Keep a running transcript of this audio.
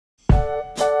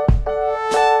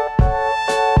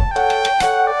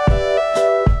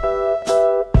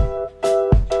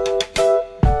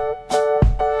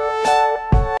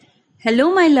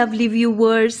Hello, my lovely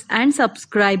viewers and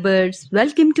subscribers.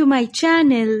 Welcome to my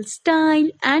channel, Style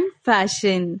and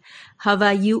Fashion. How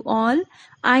are you all?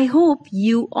 I hope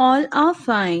you all are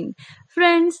fine.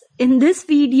 Friends, in this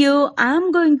video,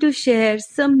 I'm going to share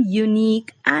some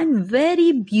unique and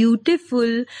very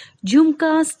beautiful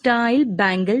Jhumka style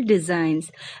bangle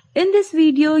designs. In this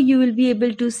video, you will be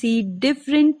able to see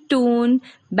different tone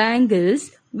bangles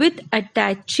with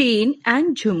attached chain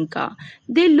and jhumka.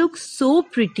 They look so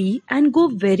pretty and go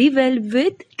very well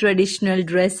with traditional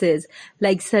dresses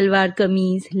like salwar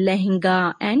kameez,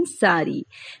 lehenga and sari.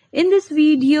 In this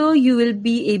video, you will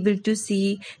be able to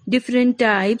see different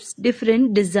types,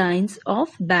 different designs of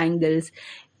bangles.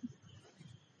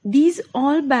 These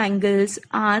all bangles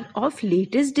are of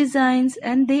latest designs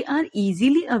and they are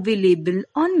easily available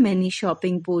on many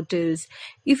shopping portals.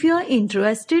 If you are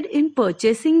interested in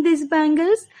purchasing these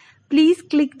bangles, please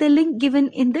click the link given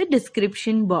in the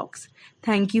description box.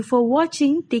 Thank you for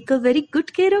watching. Take a very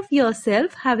good care of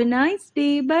yourself. Have a nice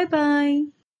day. Bye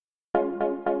bye.